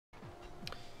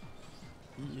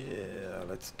Yeah,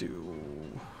 let's do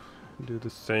the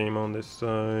same on this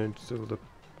side. So the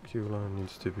queue line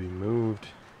needs to be moved.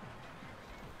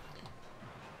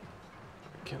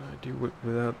 Can I do it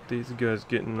without these guys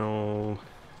getting all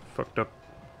fucked up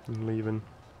and leaving?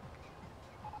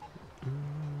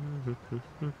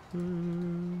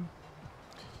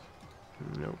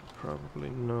 No, probably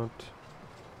not.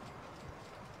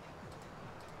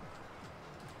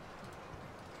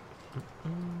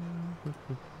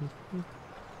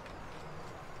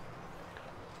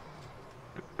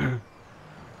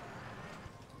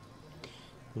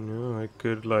 You know, I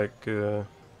could like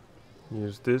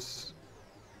use this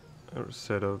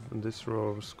set of this row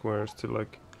of squares to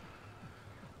like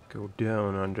go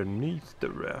down underneath the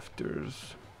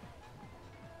rafters,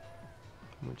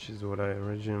 which is what I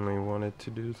originally wanted to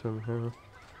do somehow.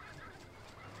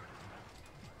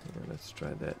 Yeah, let's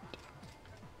try that.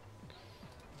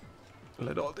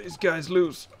 Let all these guys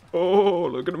loose. Oh,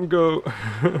 look at them go.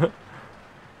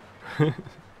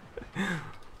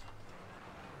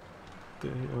 They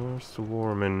are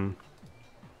swarming.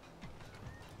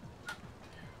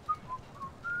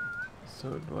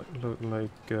 So it might look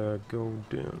like go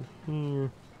down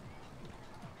here.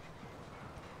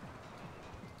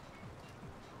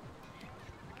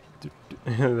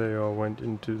 They all went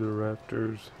into the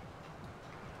rafters.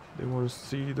 They want to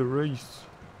see the race.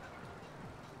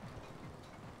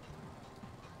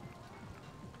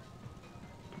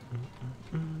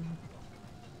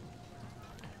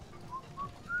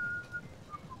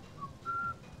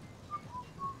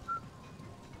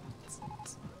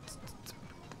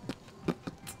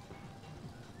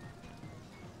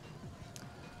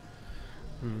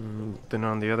 Then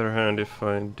on the other hand, if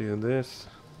I do this,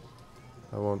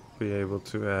 I won't be able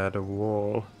to add a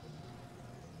wall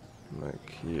like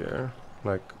here,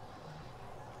 like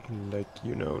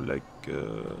you know, like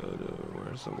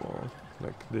where's the wall?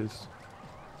 Like this.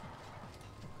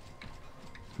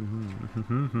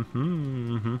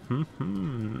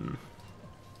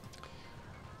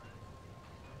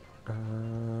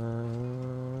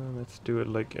 Let's do it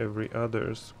like every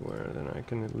other square, then I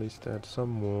can at least add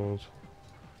some walls.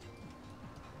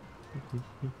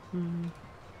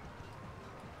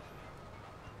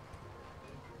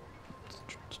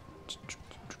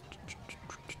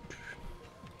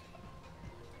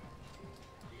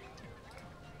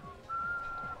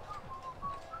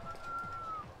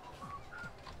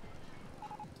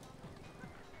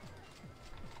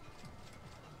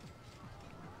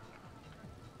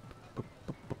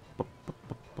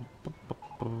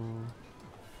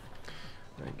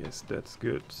 I guess that's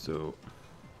good, so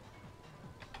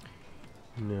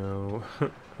no.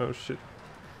 Oh shit.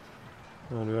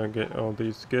 How do I get all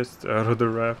these guests out of the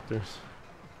rafters?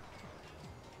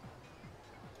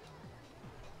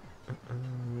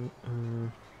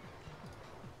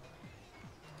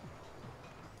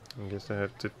 I guess I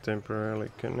have to temporarily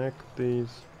connect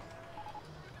these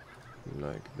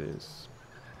like this.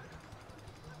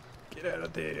 Get out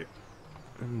of there!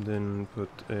 And then put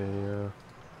a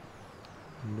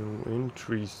no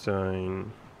entry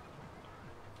sign.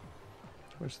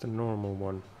 Where's the normal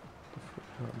one?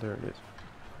 Oh, there it is.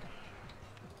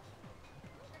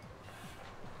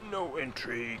 No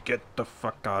entry! Get the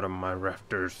fuck out of my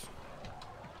rafters!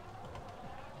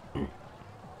 And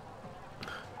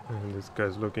this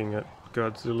guy's looking at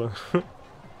Godzilla.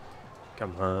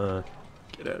 Come on,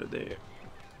 get out of there.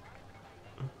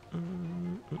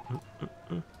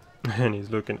 And he's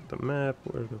looking at the map.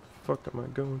 Where the fuck am I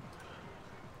going?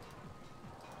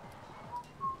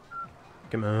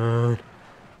 Come on.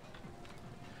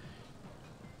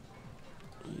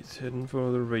 He's heading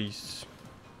for the race.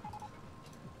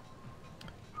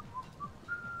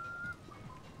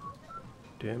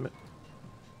 Damn it.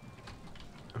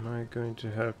 Am I going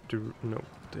to have to... No,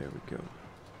 there we go.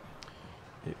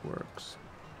 It works.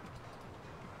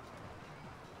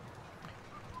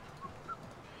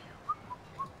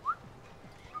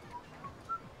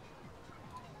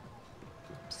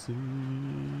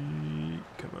 Oopsie.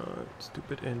 Come on,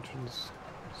 stupid entrance.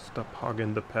 Stop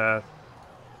hogging the path.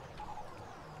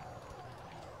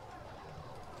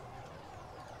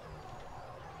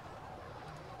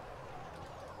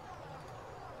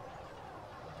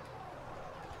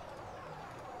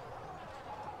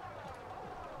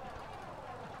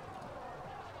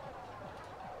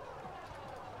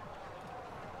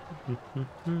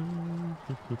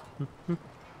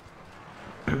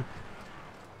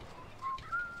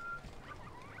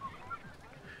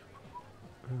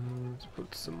 Let's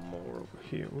put some more over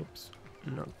here. Whoops,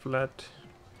 not flat.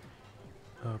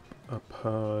 Up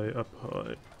high, up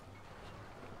high.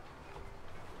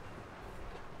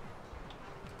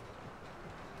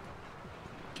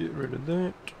 get rid of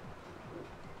that.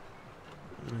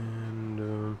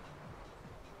 And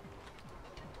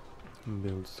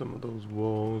build some of those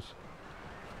walls.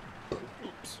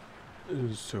 Oops.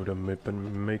 Soda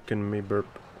making me burp.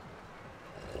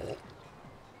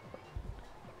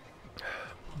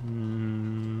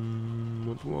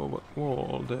 What wall? What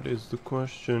wall? That is the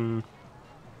question.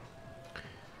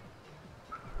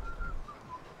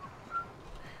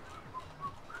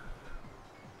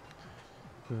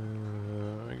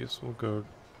 I guess we'll go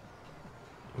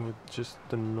with just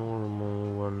the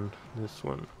normal one. This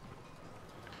one.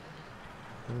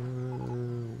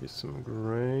 Get some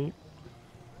gray.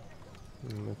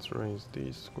 And let's raise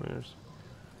these squares.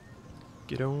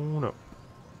 Get on up.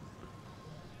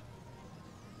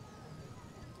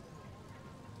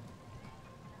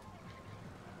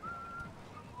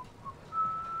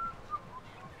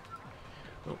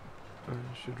 Oh, I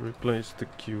should replace the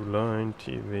queue line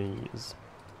TVs.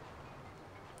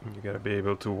 You gotta be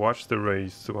able to watch the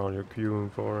race while you're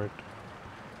queuing for it.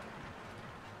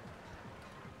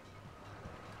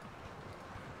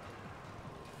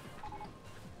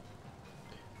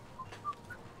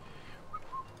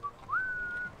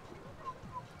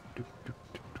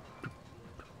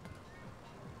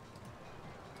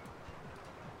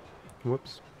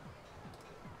 Whoops.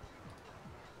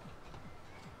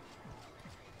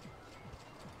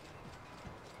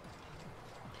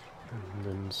 And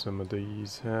then some of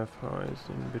these half highs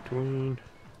in between.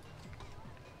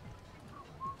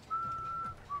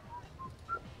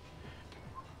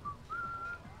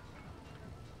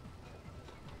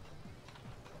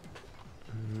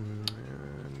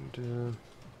 And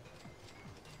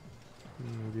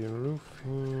maybe a roof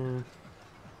here.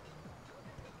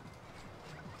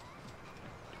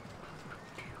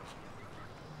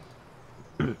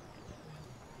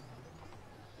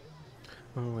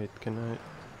 Oh wait, can I?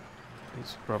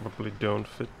 These probably don't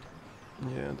fit.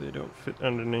 Yeah, they don't fit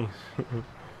underneath. I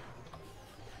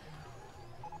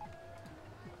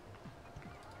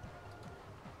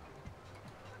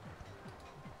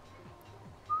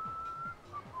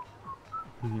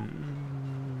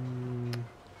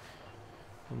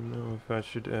don't know if I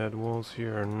should add walls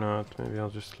here or not. Maybe I'll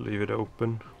just leave it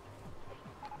open.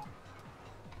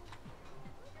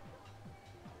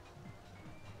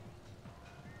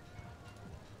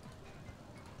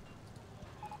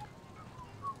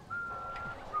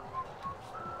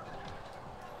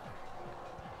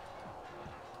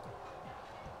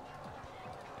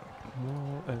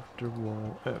 Wall after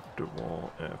wall after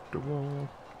wall after wall.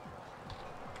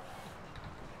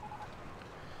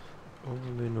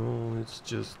 All in all, it's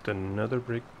just another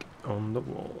brick on the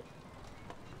wall.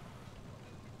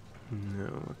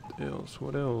 Now, what else?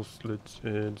 What else? Let's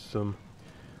add some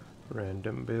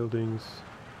random buildings.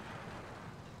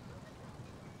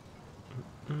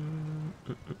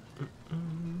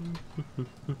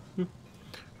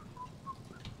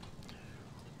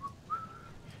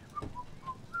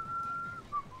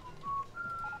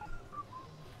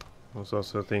 I was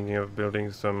also thinking of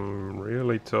building some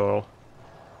really tall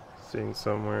thing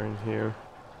somewhere in here.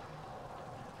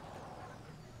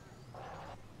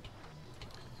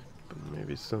 But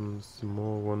maybe some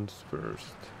small ones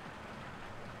first.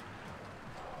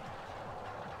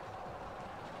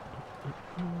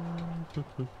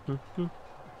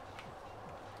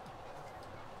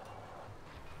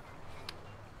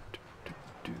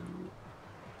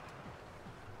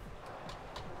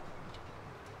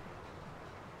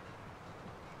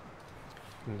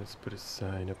 Let's put a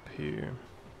sign up here.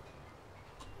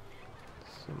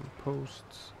 Some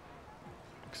posts.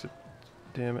 Except,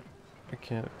 damn it, I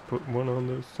can't put one on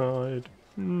the side.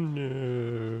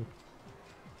 No.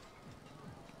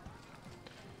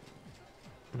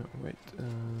 No, wait.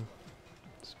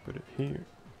 Let's put it here.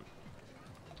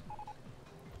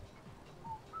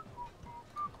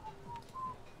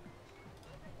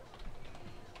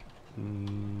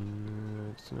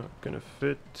 It's not gonna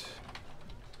fit.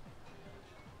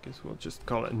 Guess we'll just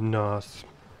call it NOS.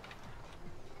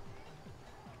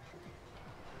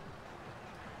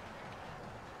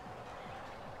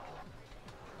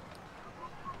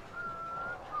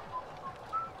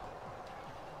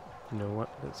 You know what?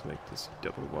 Let's make this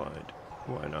double wide.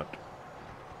 Why not?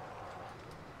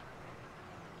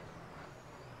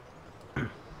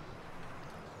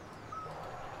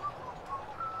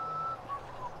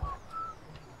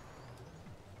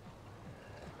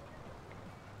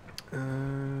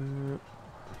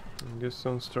 I guess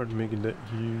I'll start making that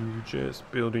huge ass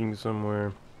building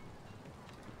somewhere.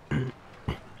 Let's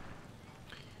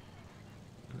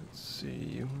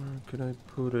see, where could I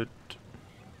put it?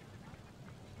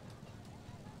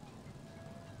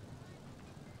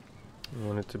 I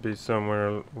want it to be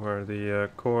somewhere where the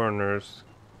corners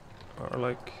are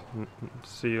like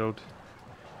sealed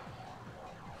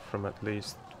from at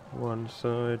least one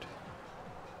side.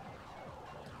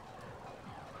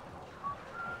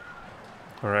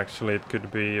 Or actually it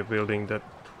could be a building that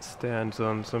stands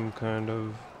on some kind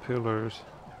of pillars.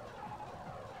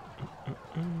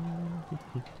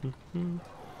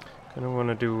 Kinda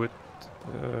wanna do it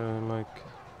like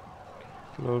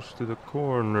close to the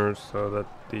corners so that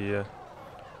the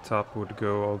top would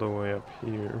go all the way up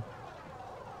here.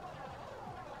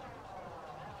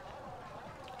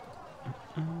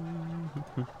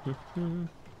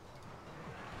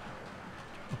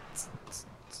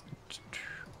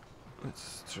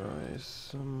 Let's try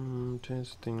some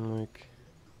testing, like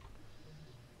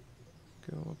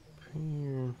go up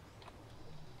here.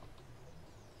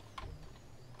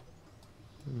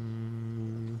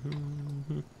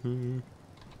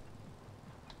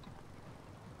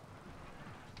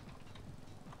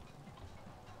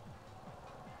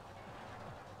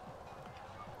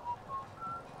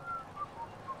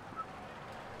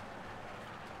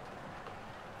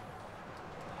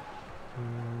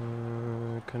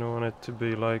 Kind of want it to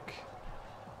be like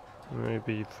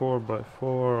maybe 4 by 4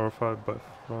 or 5 by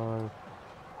 5,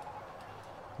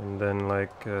 and then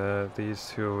like these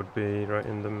two would be right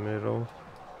in the middle.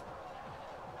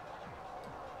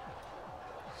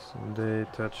 So they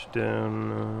touch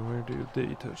down. Where do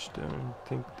they touch down? I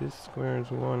think this square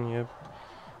is one. Yep,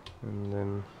 and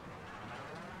then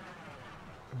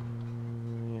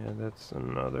yeah, that's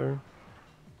another.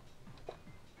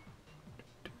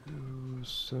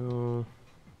 So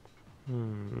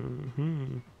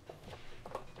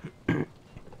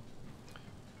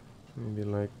maybe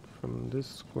like from this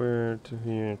square to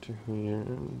here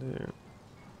and there.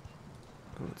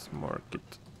 Let's mark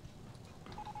it.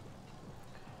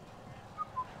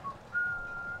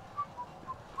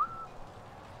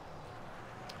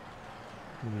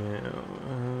 Now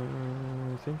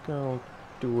I think I'll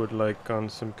do it like on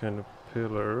some kind of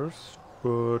pillars,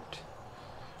 but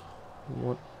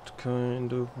what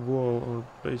kind of wall or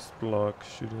base block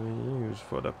should I use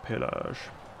for the pillars?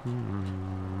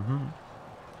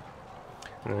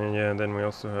 Yeah, then we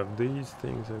also have these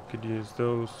things. I could use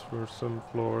those for some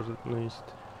floors at least.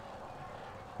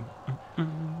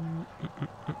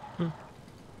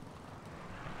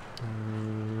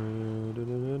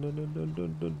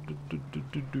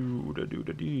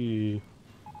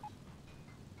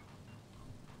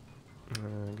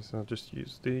 guess I'll just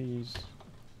use these.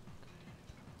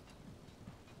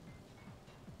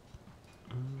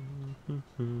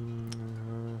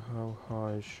 How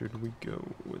high should we go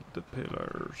with the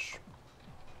pillars?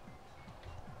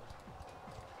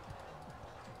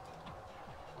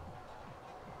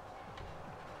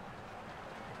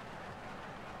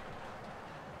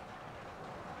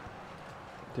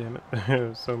 Damn it, there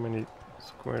are so many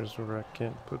squares where I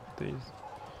can't put these.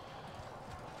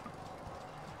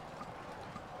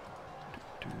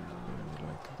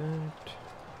 Like that.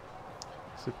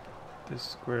 Except this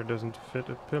square doesn't fit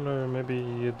a pillar,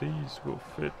 maybe these will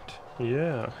fit.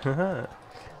 Yeah,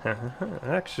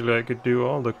 actually I could do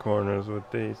all the corners with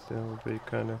these, that would be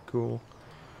kinda cool.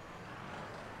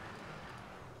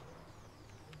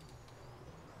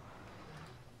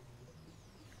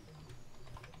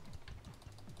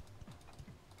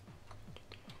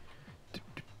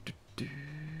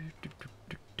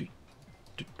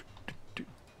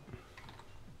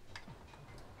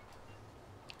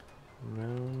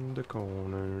 Round the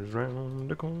corners, round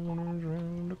the corners,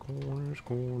 round the corners,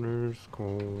 corners,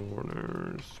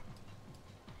 corners.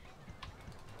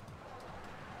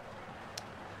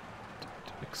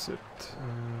 Except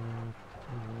I'm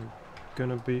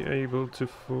gonna be able to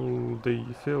fill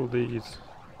these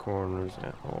corners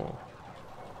at all.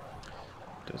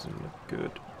 Doesn't look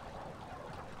good.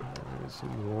 There's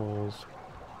some walls.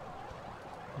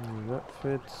 That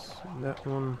fits. That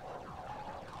one.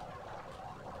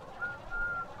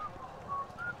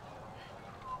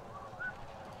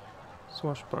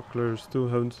 Swashbuckler still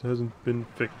hasn't been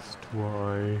fixed.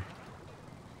 Why?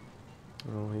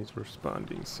 Well, he's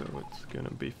responding, so it's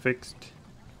gonna be fixed.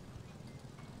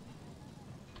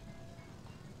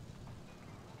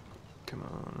 Come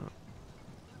on.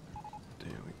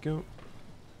 There we go.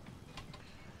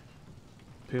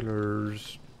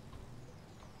 Pillars.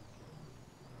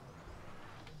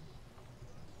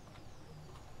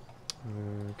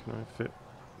 Can I fit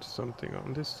something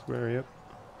on this square? Yep.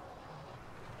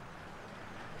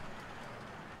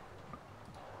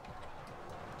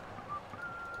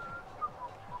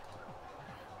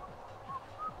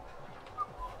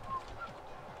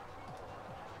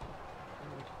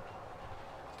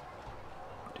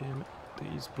 Damn it.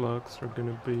 these blocks are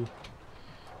gonna be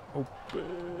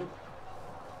open.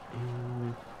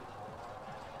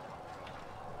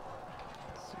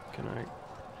 Let's see, can I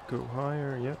go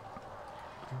higher? Yep.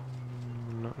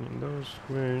 Not in those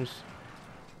squares.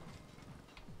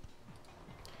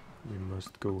 We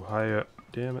must go higher.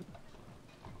 Damn it.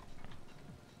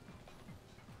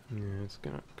 Yeah, it's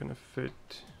gonna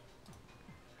fit.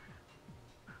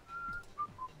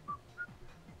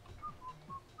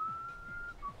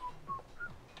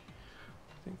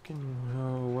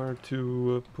 Thinking where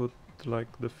to put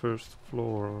like the first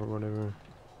floor or whatever.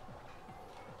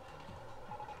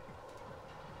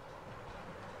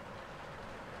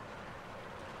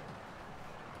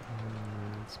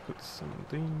 Let's put some of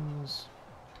these.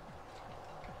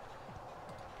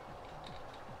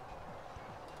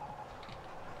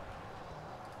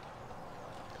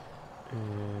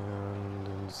 And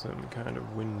then some kind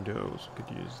of windows. We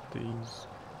could use these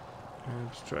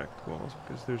abstract walls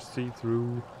because they're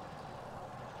see-through.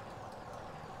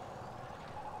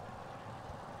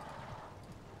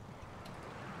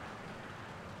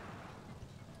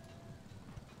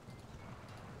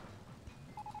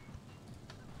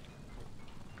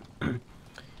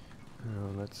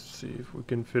 Let's see if we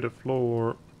can fit a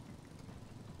floor.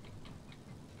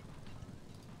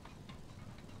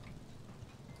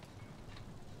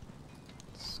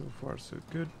 So far so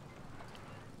good.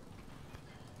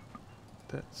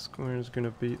 That square is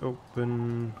gonna be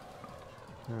open,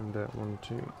 and that one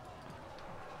too.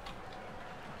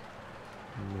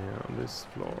 Now this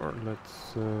floor,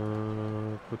 let's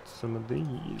put some of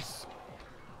these.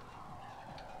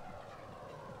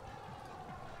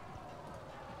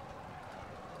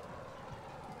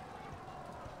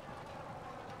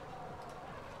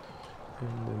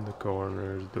 And in the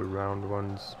corners, the round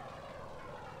ones.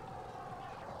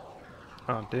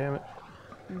 Ah, damn it.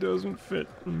 It doesn't fit.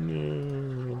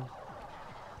 No.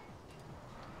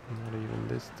 Not even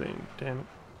this thing. Damn it.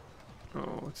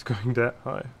 Oh, it's going that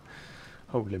high.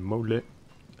 Holy moly.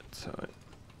 That's high.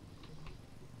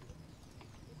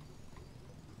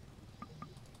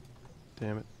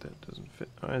 Damn it, that doesn't fit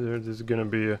either. This is gonna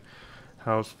be a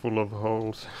house full of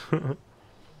holes.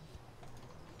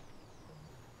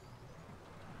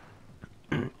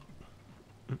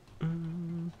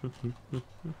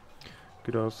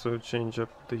 Could also change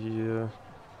up the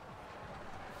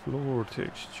floor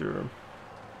texture,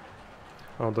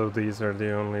 although these are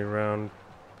the only round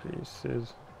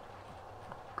pieces.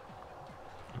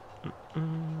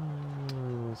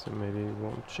 So maybe it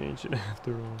won't change it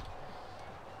after all.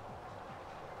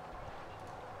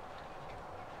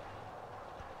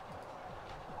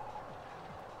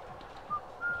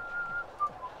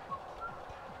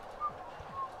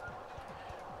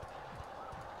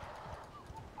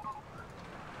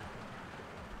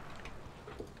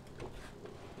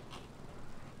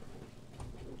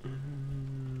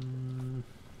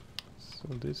 So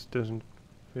this doesn't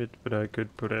fit, but I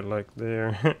could put it like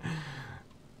there.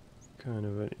 Kind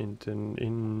of an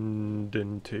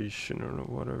indentation or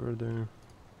whatever there.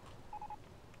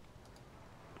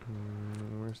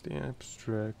 Where's the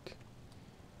abstract?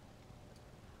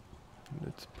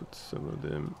 Let's put some of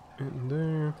them in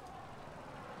there.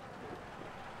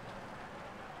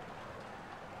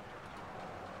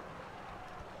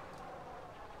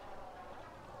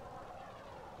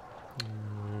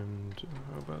 And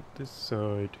how about this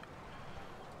side?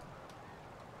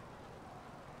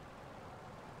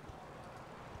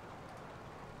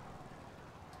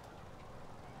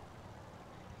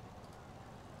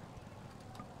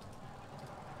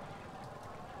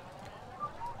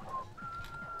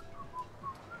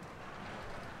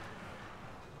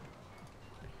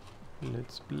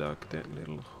 Let's block that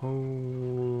little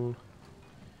hole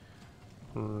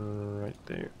right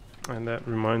there. And that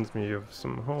reminds me of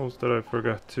some holes that I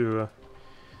forgot to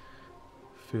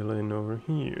fill in over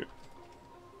here.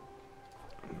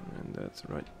 And that's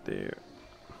right there.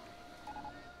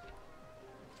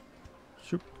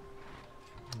 Shoop.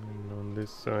 And on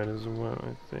this side as well,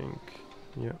 I think.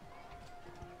 Yep.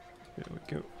 There we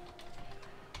go.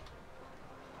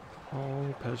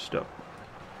 All patched up.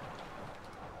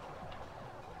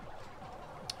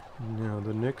 Now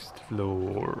the next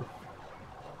floor.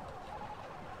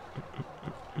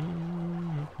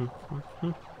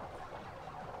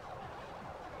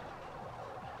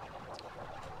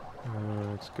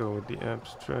 Let's go with the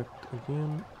abstract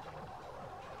again.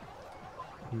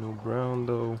 No brown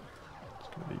though. It's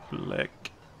gonna be black.